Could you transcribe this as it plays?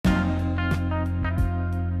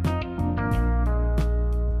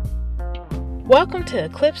Welcome to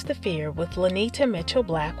Eclipse the Fear with Lanita Mitchell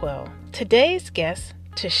Blackwell. Today's guest,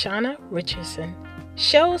 Tashana Richardson,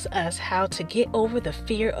 shows us how to get over the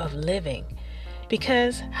fear of living.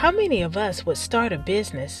 Because how many of us would start a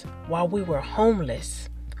business while we were homeless?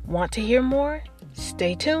 Want to hear more?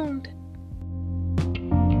 Stay tuned.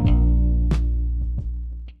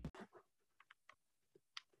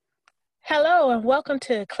 Hello and welcome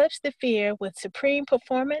to Eclipse the Fear with Supreme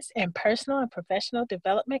Performance and Personal and Professional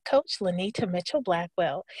Development Coach Lanita Mitchell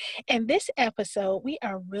Blackwell. In this episode, we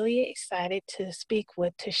are really excited to speak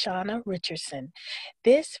with Tashana Richardson.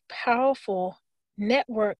 This powerful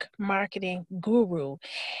network marketing guru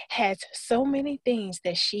has so many things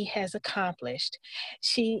that she has accomplished.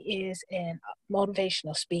 She is a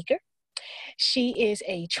motivational speaker. She is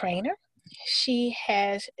a trainer. She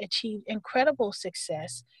has achieved incredible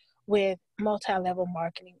success with multi-level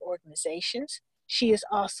marketing organizations. She is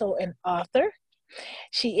also an author.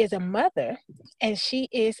 She is a mother, and she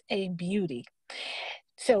is a beauty.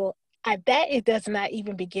 So it does not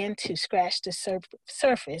even begin to scratch the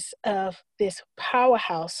surface of this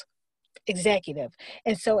powerhouse executive.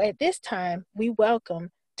 And so at this time, we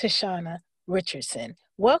welcome Tashana Richardson.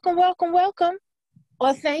 Welcome, welcome, welcome.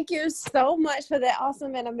 Well, thank you so much for that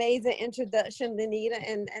awesome and amazing introduction, Lanita,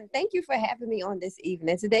 and thank you for having me on this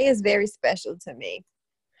evening. Today is very special to me.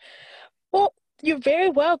 Well, you're very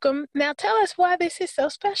welcome. Now tell us why this is so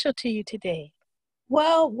special to you today.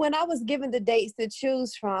 Well, when I was given the dates to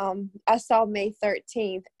choose from, I saw May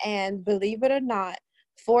 13th, and believe it or not,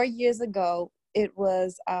 4 years ago, it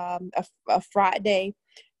was a Friday,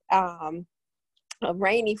 a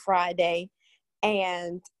rainy Friday.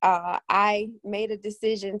 And I made a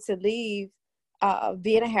decision to leave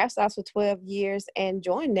being a hairstylist for 12 years and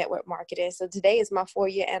join network marketing. So today is my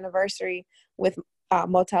 4-year anniversary with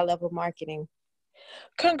multi-level marketing.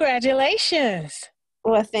 Congratulations.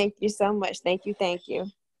 Well, thank you so much. Thank you. Thank you.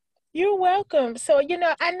 You're welcome. So,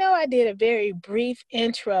 I know I did a very brief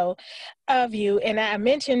intro of you, and I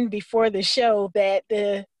mentioned before the show that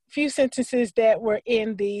the few sentences that were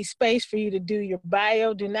in the space for you to do your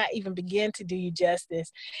bio do not even begin to do you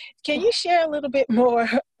justice. Can you share a little bit more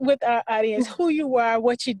with our audience who you are,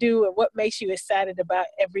 what you do, and what makes you excited about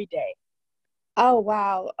every day? Oh,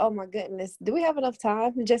 wow. Oh, my goodness. Do we have enough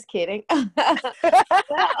time? Just kidding. Well,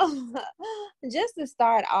 just to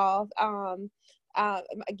start off,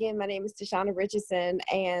 again, my name is Tashana Richardson,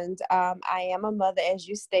 and I am a mother, as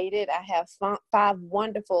you stated. I have 5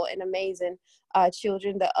 wonderful and amazing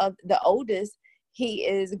children. The oldest, he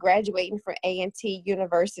is graduating from A&T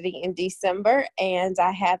University in December, and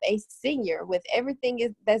I have a senior. With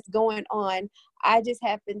everything that's going on, I just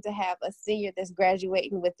happen to have a senior that's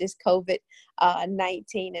graduating with this COVID-19,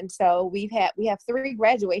 and so we have 3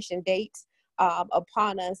 graduation dates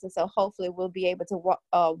upon us, and so hopefully we'll be able to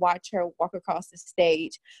watch her walk across the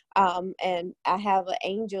stage. And I have an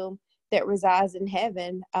angel that resides in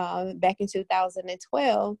heaven back in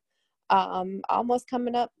 2012, almost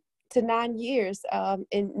coming up to 9 years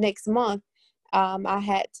in next month. I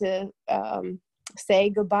had to say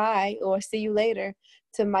goodbye or see you later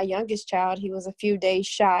to my youngest child. He was a few days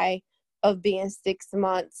shy of being 6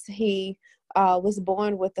 months. He was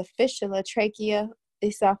born with a fistula, trachea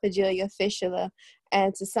esophageal fistula,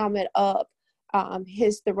 and to sum it up,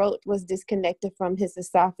 his throat was disconnected from his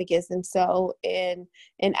esophagus, and so in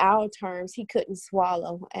our terms, he couldn't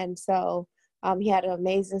swallow, and so he had an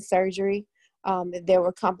amazing surgery. There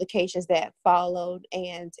were complications that followed,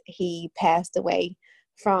 and he passed away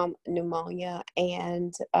from pneumonia,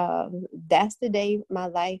 and that's the day my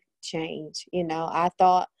life changed. I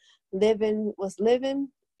thought living was living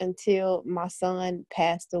until my son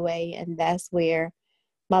passed away, and that's where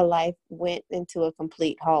my life went into a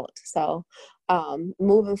complete halt. So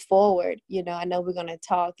moving forward, I know we're going to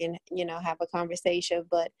talk and, have a conversation,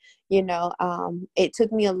 but, it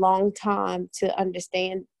took me a long time to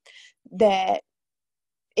understand that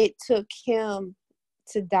it took him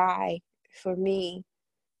to die for me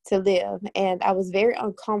to live. And I was very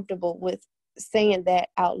uncomfortable with saying that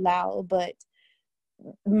out loud, but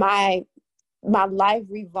my life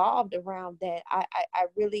revolved around that. I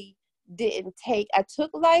really I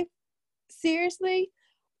took life seriously,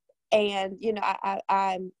 and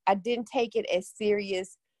I didn't take it as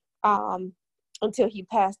serious until he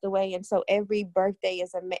passed away. And so every birthday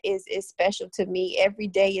is special to me. Every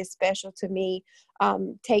day is special to me.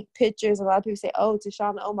 Take pictures. A lot of people say, "Oh,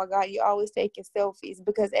 Tashana, oh my God, you're always taking selfies,"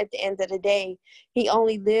 because at the end of the day, he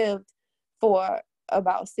only lived for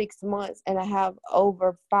about 6 months, and I have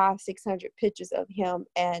over 500-600 pictures of him,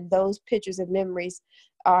 and those pictures and memories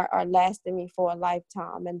are lasting me for a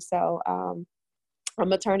lifetime. And so I'm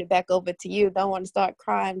gonna turn it back over to you. Don't want to start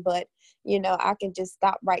crying, but I can just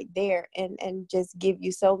stop right there and just give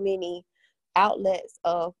you so many outlets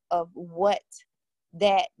of what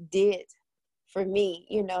that did for me,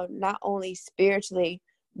 not only spiritually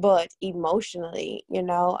but emotionally.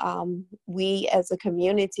 We as a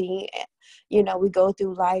community, we go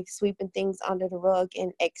through life sweeping things under the rug,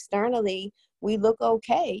 and externally we look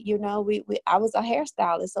okay. I was a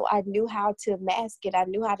hairstylist, so I knew how to mask it. I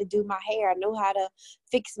knew how to do my hair. I knew how to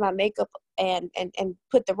fix my makeup and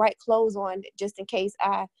put the right clothes on just in case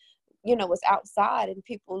I was outside and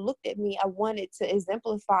people looked at me. I wanted to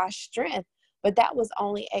exemplify strength, but that was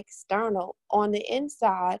only external. On the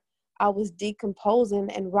inside, I was decomposing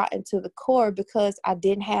and rotten to the core because I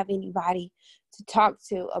didn't have anybody to talk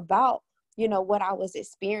to about, what I was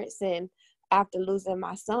experiencing after losing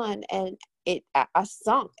my son. And I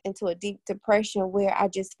sunk into a deep depression where I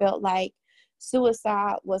just felt like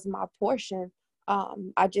suicide was my portion.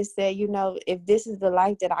 I just said, if this is the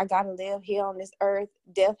life that I got to live here on this earth,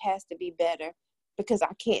 death has to be better, because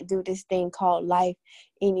I can't do this thing called life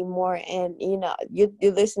anymore. And, you're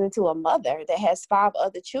listening to a mother that has 5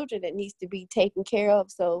 other children that needs to be taken care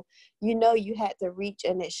of. So, you had to reach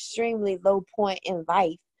an extremely low point in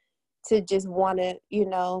life to just want to,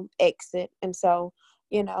 exit. And so,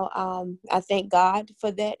 I thank God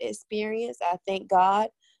for that experience. I thank God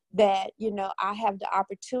that, I have the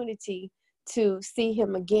opportunity to see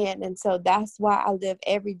him again. And so that's why I live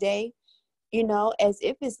every day, as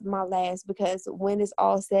if it's my last, because when it's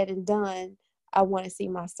all said and done, I want to see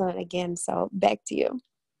my son again. So back to you.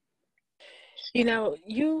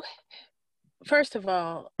 You, first of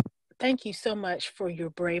all, thank you so much for your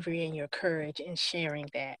bravery and your courage in sharing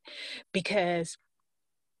that, because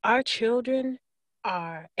our children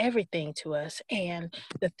are everything to us. And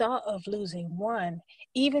the thought of losing one,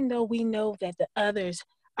 even though we know that the others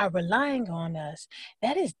are relying on us,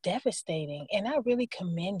 that is devastating. And I really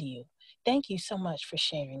commend you. Thank you so much for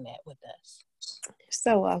sharing that with us. You're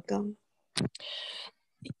so welcome.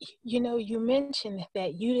 You mentioned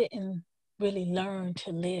that you didn't really learn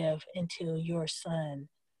to live until your son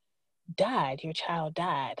died, your child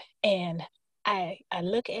died. And I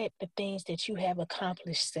look at the things that you have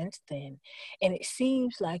accomplished since then, and it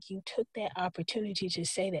seems like you took that opportunity to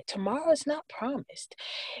say that tomorrow is not promised.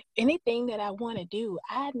 Anything that I want to do,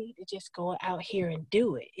 I need to just go out here and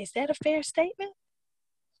do it. Is that a fair statement?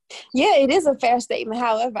 Yeah, it is a fair statement.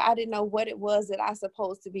 However, I didn't know what it was that I was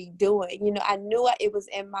supposed to be doing. I knew it was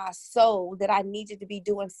in my soul that I needed to be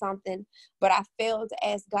doing something, but I failed to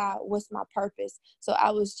ask God, what's my purpose? So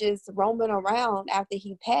I was just roaming around after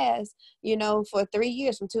he passed, for 3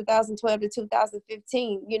 years, from 2012 to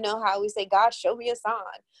 2015. You know how we say, God, show me a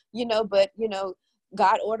sign, but,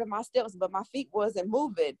 God ordered my steps, but my feet wasn't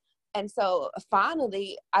moving. And so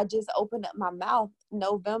finally, I just opened up my mouth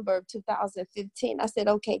November of 2015. I said,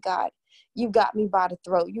 okay, God, you got me by the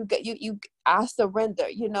throat. I surrender.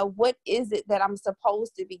 What is it that I'm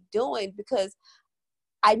supposed to be doing? Because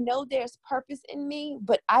I know there's purpose in me,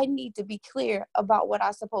 but I need to be clear about what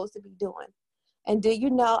I'm supposed to be doing. And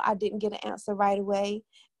I didn't get an answer right away.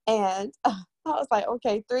 And I was like,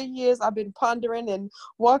 okay, 3 years I've been pondering and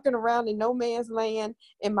walking around in no man's land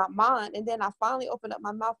in my mind. And then I finally open up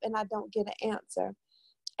my mouth and I don't get an answer.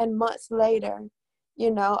 And months later,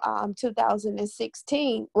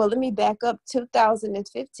 2016, well, let me back up,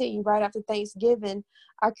 2015, right after Thanksgiving,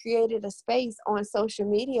 I created a space on social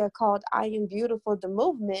media called I Am Beautiful, the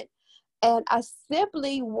movement. And I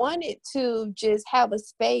simply wanted to just have a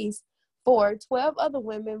space for 12 other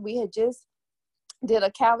women. We had just did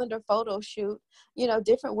a calendar photo shoot,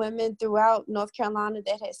 different women throughout North Carolina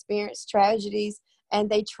that had experienced tragedies and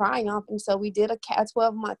they triumphed. And so we did a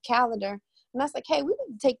 12-month calendar. And I was like, hey, we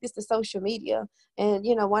need to take this to social media. And,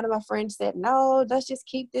 one of my friends said, no, let's just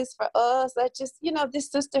keep this for us. Let's just,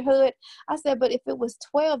 this sisterhood. I said, but if it was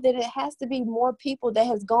 12, then it has to be more people that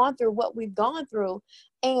has gone through what we've gone through.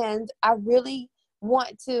 And I really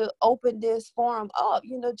want to open this forum up,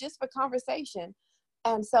 just for conversation.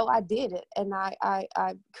 And so I did it. And I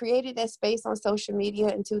created that space on social media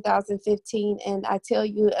in 2015. And I tell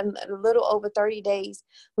you, in a little over 30 days,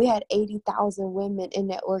 we had 80,000 women in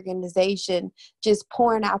that organization just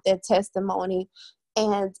pouring out their testimony.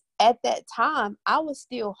 And at that time, I was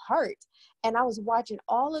still hurt. And I was watching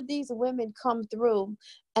all of these women come through.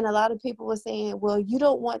 And a lot of people were saying, well, you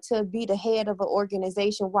don't want to be the head of an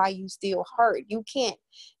organization while you still hurt. You can't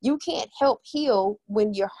help heal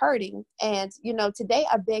when you're hurting. And, today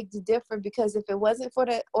I beg to differ, because if it wasn't for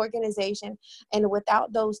the organization and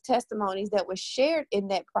without those testimonies that were shared in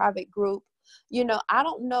that private group, I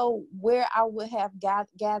don't know where I would have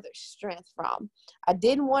gathered strength from. I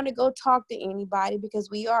didn't want to go talk to anybody because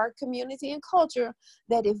we are a community and culture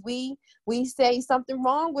that if we say something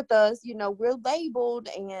wrong with us, we're labeled,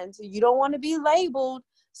 and you don't want to be labeled.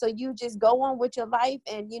 So you just go on with your life,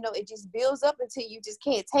 and, it just builds up until you just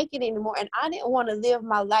can't take it anymore. And I didn't want to live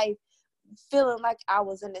my life feeling like I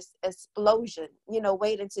was in this explosion,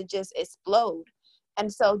 waiting to just explode.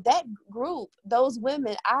 And so that group, those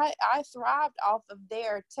women, I thrived off of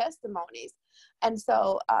their testimonies. And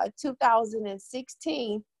so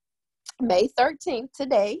 2016, May 13th,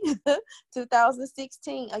 today,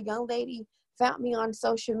 2016, a young lady found me on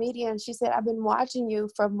social media, and she said, I've been watching you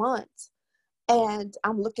for months. And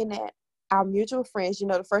I'm looking at our mutual friends.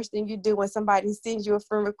 The first thing you do when somebody sends you a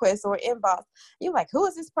friend request or inbox, you're like, who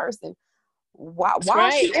is this person? Why That's is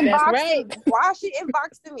right. she That's right. inboxing? Why is she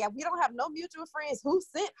inboxing me? We don't have no mutual friends. Who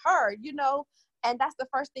sent her? And that's the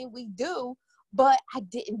first thing we do. But I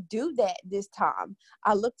didn't do that this time.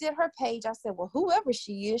 I looked at her page. I said, well, whoever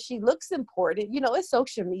she is, she looks important. It's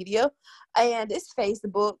social media and it's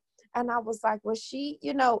Facebook. And I was like, well, she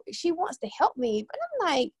wants to help me. But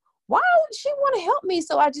I'm like, why would she want to help me?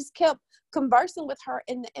 So I just kept conversing with her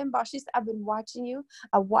in the inbox. She said, I've been watching you.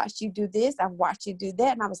 I've watched you do this. I've watched you do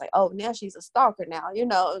that. And I was like, oh, now she's a stalker now,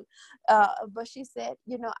 But she said,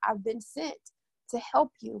 I've been sent to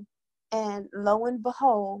help you. And lo and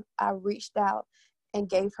behold, I reached out and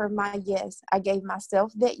gave her my yes. I gave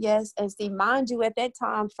myself that yes. And see, mind you, at that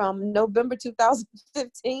time, from November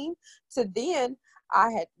 2015 to then,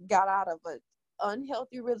 I had got out of an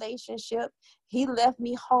unhealthy relationship. He left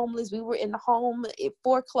me homeless. We were in the home, it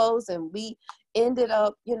foreclosed, and we ended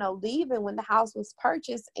up, leaving when the house was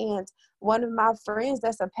purchased. And one of my friends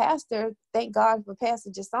that's a pastor, thank God for Pastor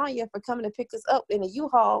Jasanya for coming to pick us up in a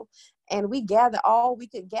U-Haul. And we gathered all we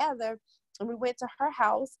could gather, and we went to her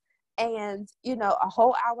house. And, a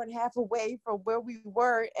whole hour and a half away from where we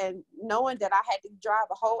were, and knowing that I had to drive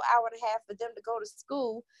a whole hour and a half for them to go to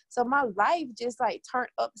school. So my life just like turned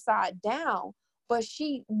upside down. But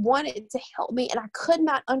she wanted to help me, and I could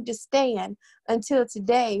not understand until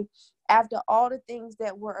today. After all the things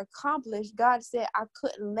that were accomplished, God said I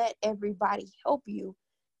couldn't let everybody help you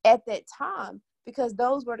at that time, because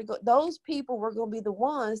those people were going to be the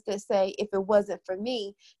ones that say, if it wasn't for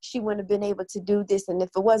me, she wouldn't have been able to do this. And if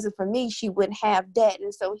it wasn't for me, she wouldn't have that.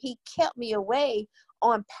 And so he kept me away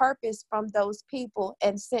on purpose from those people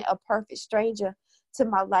and sent a perfect stranger to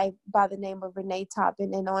my life by the name of Renee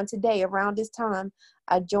Toppin. And on today, around this time,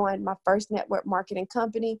 I joined my first network marketing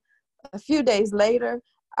company. A few days later,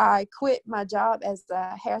 I quit my job as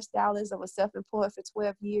a hairstylist. I was self-employed for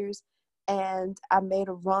 12 years, and I made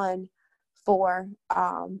a run for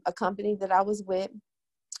a company that I was with,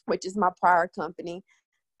 which is my prior company.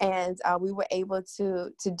 And we were able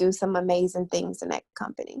to do some amazing things in that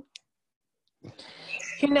company.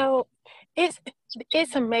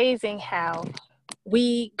 It's amazing how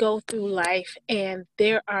we go through life, and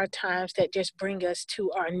there are times that just bring us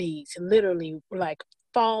to our knees, literally like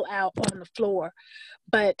fall out on the floor.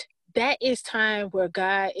 But that is time where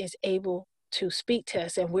God is able to speak to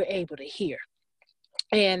us, and we're able to hear.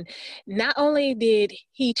 And not only did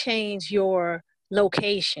he change your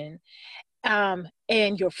location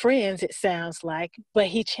and your friends, it sounds like, but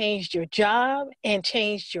he changed your job and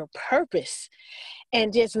changed your purpose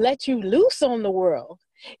and just let you loose on the world.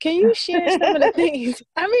 Can you share some of the things?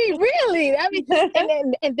 I mean, really,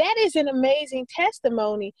 and that is an amazing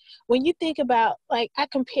testimony when you think about, like, I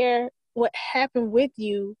compare what happened with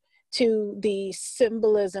you to the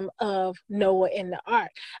symbolism of Noah in the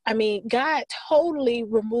ark. I mean, God totally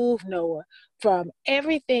removed Noah from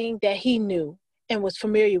everything that he knew and was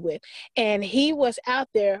familiar with. And he was out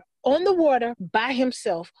there on the water by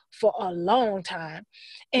himself for a long time.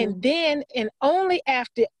 And then, and only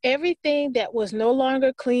after everything that was no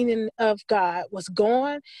longer clean of God was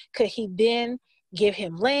gone, could he then give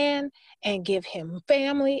him land and give him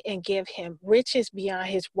family and give him riches beyond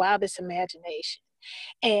his wildest imagination.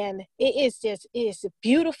 And it's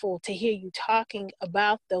beautiful to hear you talking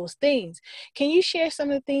about those things. Can you share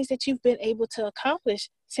some of the things that you've been able to accomplish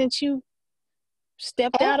since you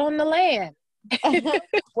stepped out on the land?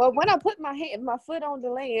 Well, when I put my foot on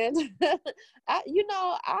the land,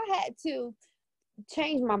 I had to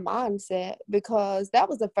change my mindset, because that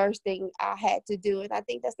was the first thing I had to do. And I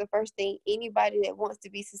think that's the first thing anybody that wants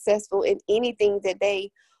to be successful in anything that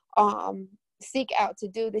they seek out to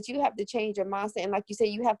do, that you have to change your mindset. And like you said,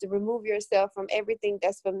 you have to remove yourself from everything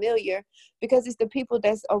that's familiar, because it's the people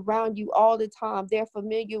that's around you all the time. They're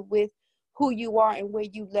familiar with who you are and where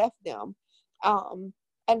you left them.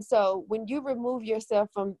 And so when you remove yourself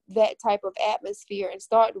from that type of atmosphere and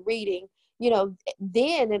start reading,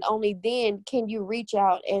 then and only then can you reach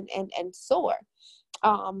out and soar.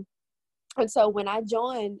 Um, and so when I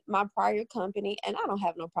joined my prior company, and I don't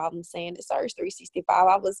have no problem saying it, Surge 365,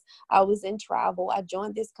 I was in travel. I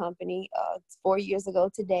joined this company 4 years ago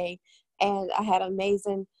today, and I had an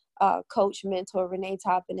amazing coach, mentor, Renee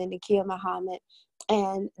Toppin and Nakia Muhammad.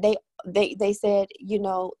 And they said,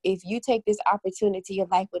 if you take this opportunity, your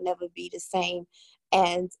life would never be the same.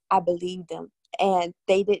 And I believed them. And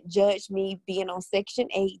they didn't judge me being on Section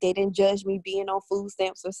 8. They didn't judge me being on food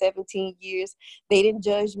stamps for 17 years. They didn't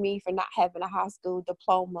judge me for not having a high school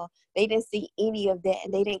diploma. They didn't see any of that,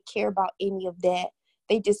 and they didn't care about any of that.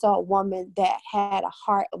 They just saw a woman that had a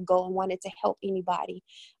heart of gold and wanted to help anybody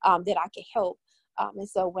that I could help. And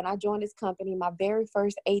so when I joined this company, my very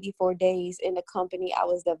first 84 days in the company, I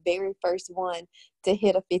was the very first one to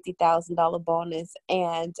hit a $50,000 bonus.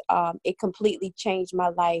 And it completely changed my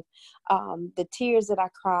life. The tears that I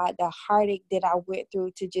cried, the heartache that I went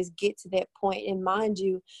through to just get to that point. And mind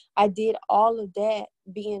you, I did all of that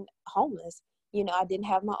being homeless. I didn't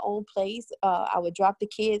have my own place. I would drop the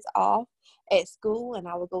kids off at school, and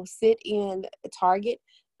I would go sit in Target,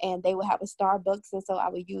 and they would have a Starbucks, and so I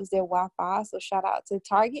would use their Wi-Fi. So shout out to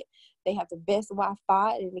Target. They have the best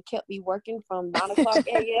Wi-Fi, and it kept me working from 9 o'clock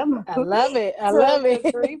a.m. I love it. I love to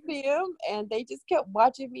it. 3 p.m. And they just kept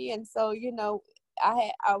watching me. And so,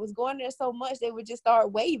 I was going there so much, they would just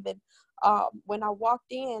start waving when I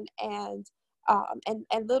walked in. And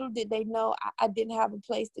little did they know I didn't have a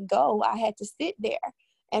place to go. I had to sit there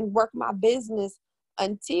and work my business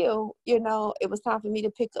until, it was time for me to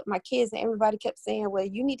pick up my kids. And everybody kept saying, well,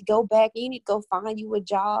 you need to go back. You need to go find you a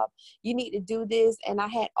job. You need to do this. And I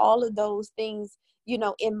had all of those things,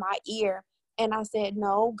 in my ear. And I said,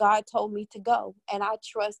 no, God told me to go. And I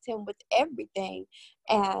trust him with everything.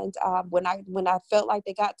 And when I felt like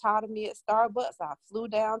they got tired of me at Starbucks, I flew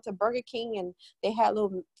down to Burger King, and they had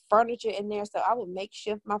little furniture in there. So I would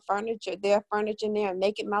makeshift my furniture, their furniture in there, and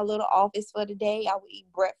make it my little office for the day. I would eat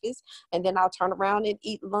breakfast, and then I'll turn around and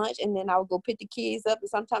eat lunch, and then I would go pick the kids up and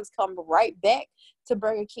sometimes come right back to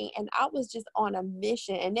Burger King. And I was just on a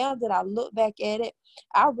mission. And now that I look back at it,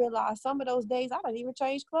 I realized some of those days I didn't even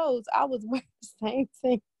change clothes. I was wearing the same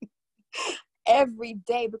thing every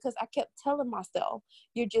day, because I kept telling myself,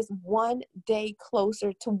 you're just one day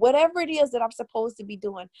closer to whatever it is that I'm supposed to be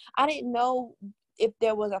doing. I didn't know if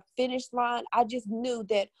there was a finish line. I just knew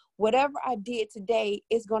that whatever I did today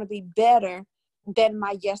is going to be better than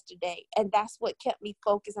my yesterday. And that's what kept me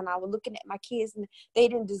focused. And I was looking at my kids, and they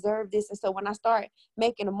didn't deserve this. And so when I started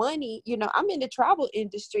making the money, I'm in the travel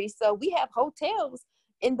industry, so we have hotels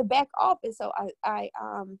in the back office. So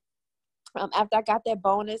after I got that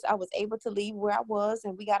bonus, I was able to leave where I was,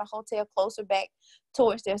 and we got a hotel closer back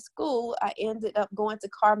towards their school. I ended up going to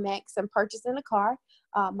CarMax and purchasing a car.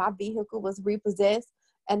 My vehicle was repossessed,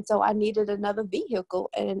 and so I needed another vehicle,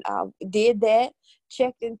 and did that.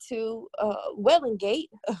 Checked into Welling Gate.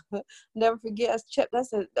 Never forget, I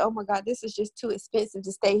said, oh my God, this is just too expensive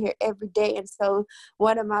to stay here every day. And so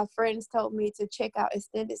one of my friends told me to check out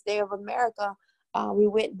Extended Stay of America. We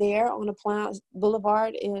went there on Appliance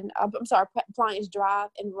Boulevard Appliance Drive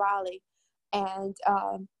in Raleigh. And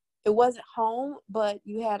it wasn't home, but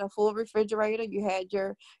you had a full refrigerator. You had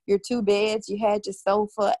your 2 beds. You had your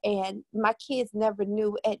sofa. And my kids never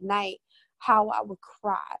knew at night how I would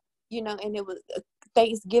cry, and it was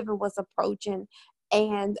Thanksgiving was approaching.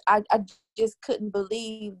 And I just couldn't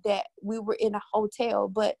believe that we were in a hotel.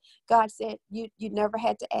 But God said, you never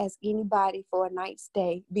had to ask anybody for a night's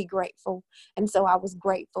stay. Be grateful. And so I was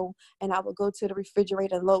grateful. And I would go to the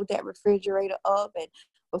refrigerator, load that refrigerator up. And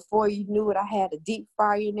before you knew it, I had a deep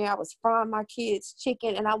fryer in there. I was frying my kids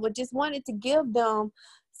chicken. And I would just wanted to give them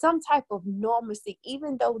some type of normalcy,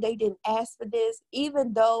 even though they didn't ask for this,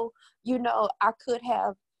 even though, I could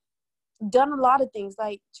have done a lot of things,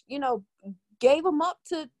 like, gave them up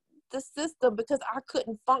to the system because I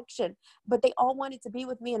couldn't function, but they all wanted to be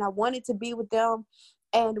with me, and I wanted to be with them.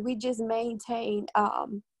 And we just maintained.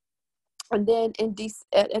 And then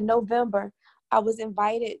in November, I was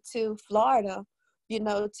invited to Florida,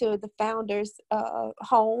 to the founder's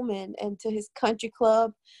home and to his country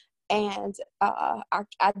club. And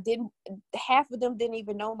I didn't, half of them didn't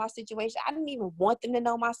even know my situation. I didn't even want them to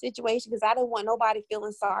know my situation, because I didn't want nobody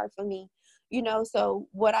feeling sorry for me, So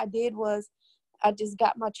what I did was, I just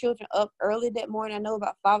got my children up early that morning. I know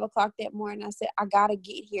about 5 o'clock that morning. I said, I gotta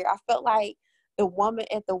get here. I felt like the woman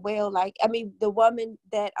at the well, the woman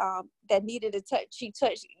that needed a touch. She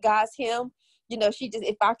touched God's hem, she just,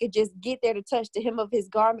 if I could just get there to touch the hem of his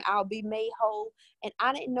garment, I'll be made whole. And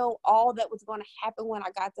I didn't know all that was going to happen when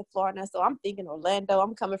I got to Florida. So I'm thinking Orlando,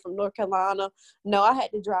 I'm coming from North Carolina. No, I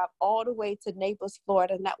had to drive all the way to Naples,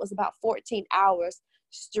 Florida. And that was about 14 hours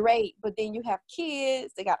straight. But then you have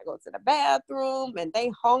kids, they got to go to the bathroom and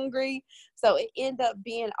they hungry. So it ended up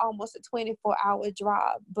being almost a 24-hour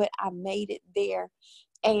drive, but I made it there.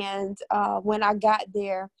 And when I got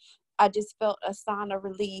there, I just felt a sign of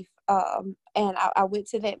relief. And I went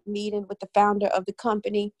to that meeting with the founder of the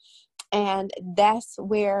company. And that's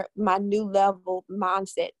where my new level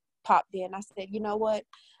mindset popped in. I said, you know what?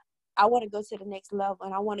 I want to go to the next level,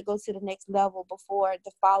 and I want to go to the next level before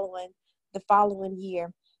the following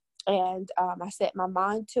year. And I set my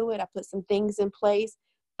mind to it. I put some things in place.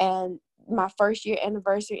 And my first year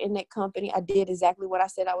anniversary in that company, I did exactly what I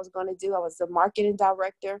said I was going to do. I was a marketing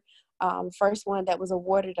director, first one that was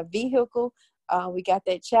awarded a vehicle. We got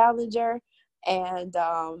that Challenger. And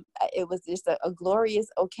it was just a glorious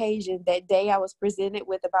occasion. That day I was presented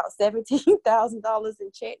with about $17,000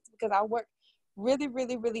 in checks because I worked really,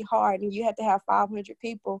 really, really hard. And you had to have 500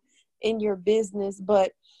 people in your business.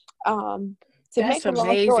 But to That's make a long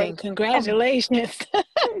story, amazing. Congratulations.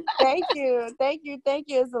 thank you, thank you, thank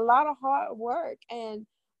you. It's a lot of hard work. And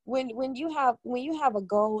when you have a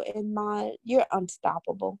goal in mind, you're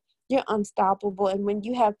unstoppable. You're unstoppable. And when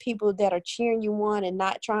you have people that are cheering you on and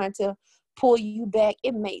not trying to pull you back,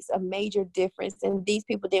 it makes a major difference. And these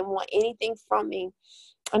people didn't want anything from me.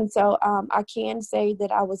 And so I can say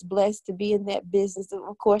that I was blessed to be in that business. And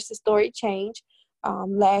of course, the story changed.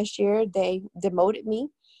 Last year, they demoted me.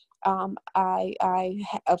 Of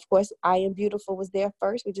course, I Am Beautiful was there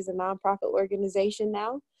first, which is a nonprofit organization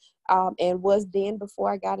now, and was then before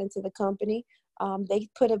I got into the company. They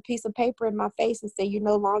put a piece of paper in my face and said, you're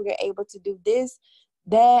no longer able to do this,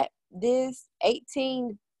 that, this,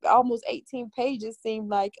 almost 18 pages seemed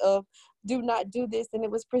like of do not do this. And it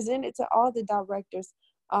was presented to all the directors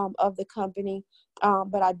of the company.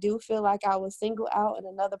 But I do feel like I was singled out and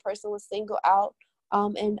another person was singled out.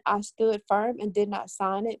 And I stood firm and did not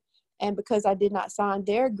sign it. And because I did not sign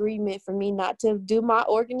their agreement for me not to do my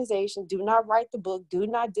organization, do not write the book, do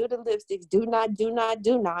not do the lipsticks, do not,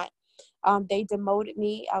 they demoted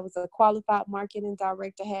me. I was a qualified marketing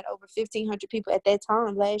director, had over 1,500 people at that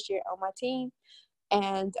time last year on my team.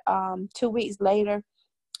 And 2 weeks later,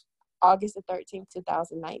 August the 13th,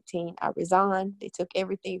 2019, I resigned. They took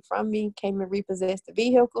everything from me, came and repossessed the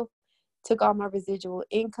vehicle, took all my residual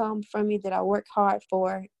income from me that I worked hard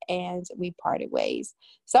for, and we parted ways.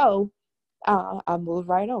 So I moved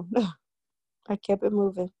right on. I kept it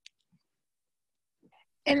moving.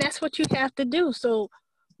 And that's what you have to do. So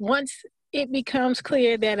once it becomes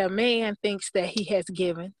clear that a man thinks that he has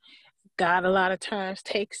given, God a lot of times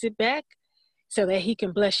takes it back so that he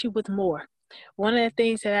can bless you with more. One of the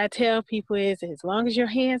things that I tell people is as long as your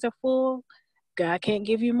hands are full, God can't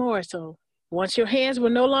give you more. So once your hands were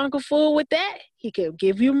no longer full with that, he can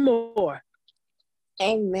give you more.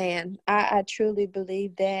 Amen. I truly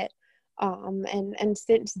believe that. And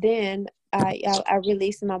since then, I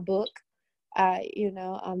released my book,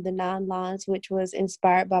 The 9 Lines, which was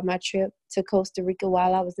inspired by my trip to Costa Rica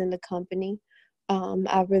while I was in the company.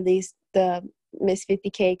 I released the Miss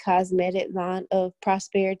 50K cosmetic line of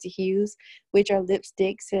prosperity hues, which are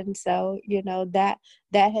lipsticks. And so, that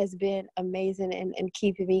has been amazing and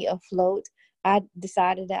keeping me afloat. I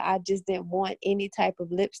decided that I just didn't want any type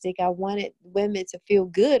of lipstick. I wanted women to feel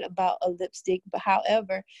good about a lipstick. But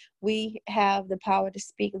however, we have the power to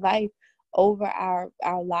speak life over our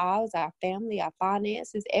lives, our family, our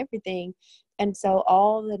finances, everything. And so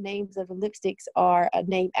all the names of the lipsticks are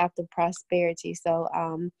named after prosperity. So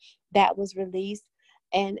that was released.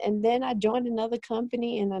 And then I joined another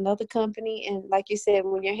company. And like you said,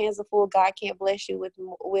 when your hands are full, God can't bless you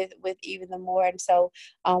with even the more. And so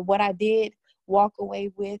what I did walk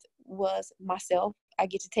away with was myself. I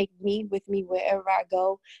get to take me with me wherever I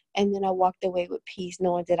go. And then I walked away with peace,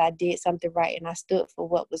 knowing that I did something right and I stood for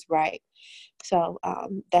what was right. So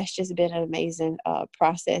that's just been an amazing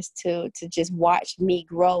process to just watch me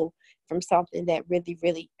grow from something that really,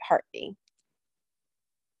 really hurt me.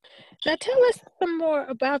 Now tell us some more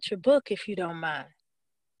about your book, if you don't mind.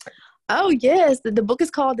 Oh, yes. The book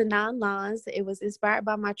is called The 9 Lines. It was inspired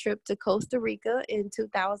by my trip to Costa Rica in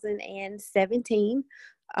 2017.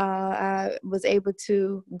 I was able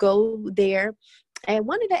to go there. And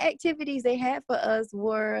one of the activities they had for us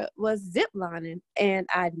was zip lining. And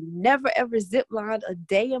I never, ever zip lined a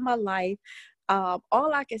day in my life.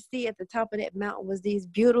 All I could see at the top of that mountain was these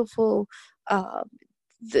beautiful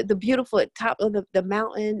the beautiful top of the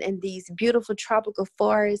mountain and these beautiful tropical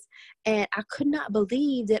forests. And I could not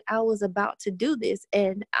believe that I was about to do this.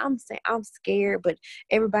 And I'm saying I'm scared, but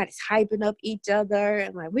everybody's hyping up each other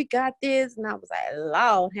and like, we got this. And I was like,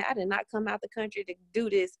 Lord, I did not come out the country to do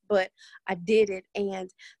this, but I did it.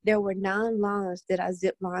 And there were 9 lines that I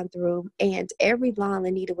zip lined through, and every line,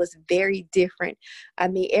 Lanita, was very different. I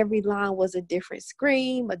mean, every line was a different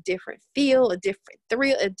scream, a different feel, a different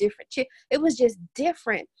thrill, a different cheer. It was just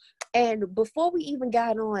different. And before we even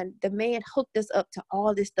got on, the man hooked us up to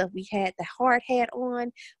all this stuff. We had the hard hat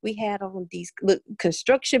on, we had on these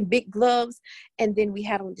construction big gloves, and then we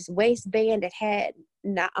had on this waistband that had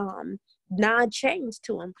 9 chains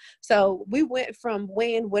to them. So we went from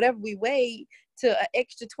weighing whatever we weighed to an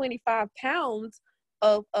extra 25 pounds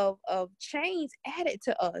of chains added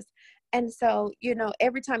to us. And so,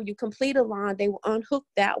 every time you complete a line, they will unhook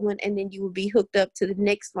that one, and then you will be hooked up to the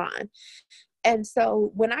next line. And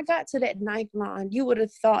so when I got to that 9th line, you would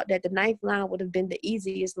have thought that the 9th line would have been the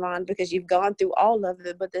easiest line because you've gone through all of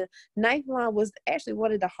it. But the 9th line was actually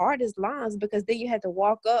one of the hardest lines, because then you had to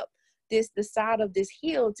walk up the side of this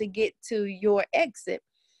hill to get to your exit.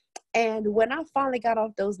 And when I finally got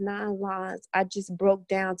off those 9 lines, I just broke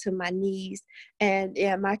down to my knees. And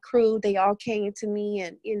my crew, they all came to me,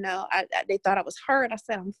 and they thought I was hurt. I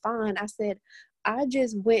said, I'm fine. I said, I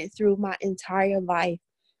just went through my entire life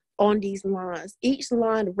on these lines. Each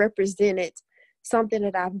line represented something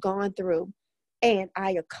that I've gone through, and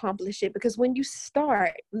I accomplished it. Because when you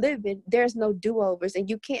start living, there's no do-overs, and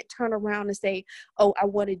you can't turn around and say, oh, I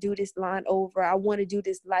want to do this line over, I want to do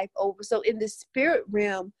this life over. So in the spirit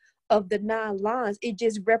realm of the 9 lines, it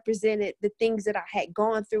just represented the things that I had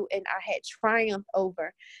gone through and I had triumphed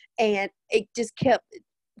over. And it just kept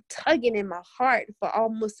tugging in my heart for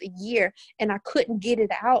almost a year, and I couldn't get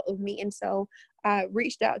it out of me. And so I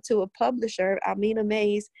reached out to a publisher, Amina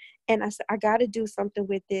Mays, and I said, I got to do something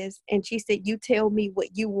with this. And she said, you tell me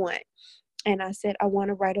what you want. And I said, I want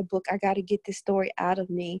to write a book. I got to get this story out of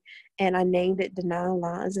me. And I named it The 9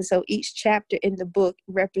 Lines. And so each chapter in the book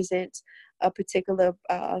represents a particular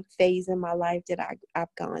phase in my life that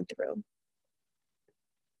I've gone through.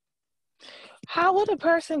 How would a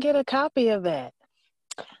person get a copy of that?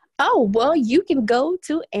 Oh, well, you can go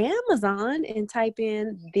to Amazon and type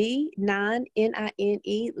in the 9,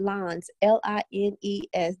 N-I-N-E, lines,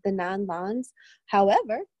 L-I-N-E-S, the 9 lines.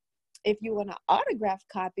 However, if you want an autographed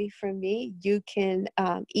copy from me, you can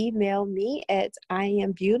email me at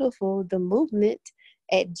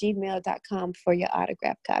iambeautifulthemovement@gmail.com for your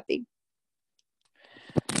autographed copy.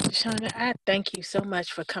 Shauna, I thank you so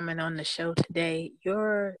much for coming on the show today.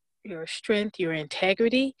 Your strength, your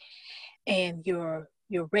integrity, and your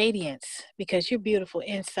radiance, because you're beautiful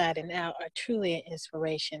inside and out, are truly an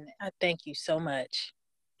inspiration. I thank you so much.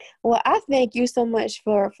 Well, I thank you so much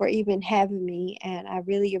for even having me, and I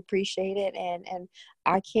really appreciate it. And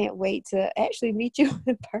I can't wait to actually meet you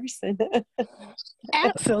in person.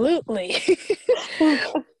 Absolutely.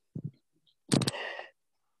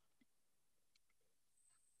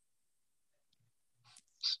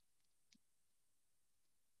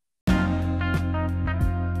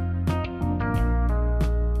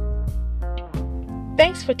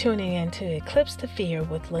 Thanks for tuning in to Eclipse the Fear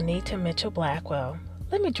with Lanita Mitchell Blackwell.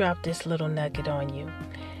 Let me drop this little nugget on you.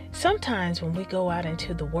 Sometimes when we go out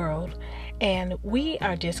into the world and we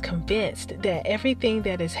are just convinced that everything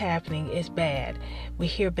that is happening is bad, we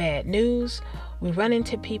hear bad news, we run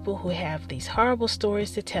into people who have these horrible stories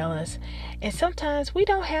to tell us, and sometimes we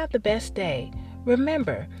don't have the best day.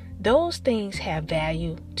 Remember, those things have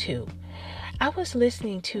value too. I was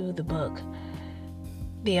listening to the book,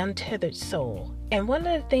 The Untethered Soul, and one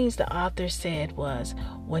of the things the author said was,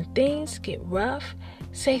 when things get rough,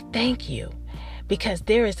 say thank you, because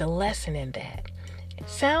there is a lesson in that. It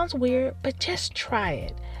sounds weird, but just try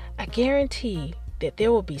it. I guarantee that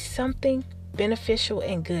there will be something beneficial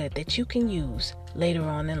and good that you can use later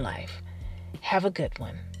on in life. Have a good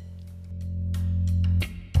one.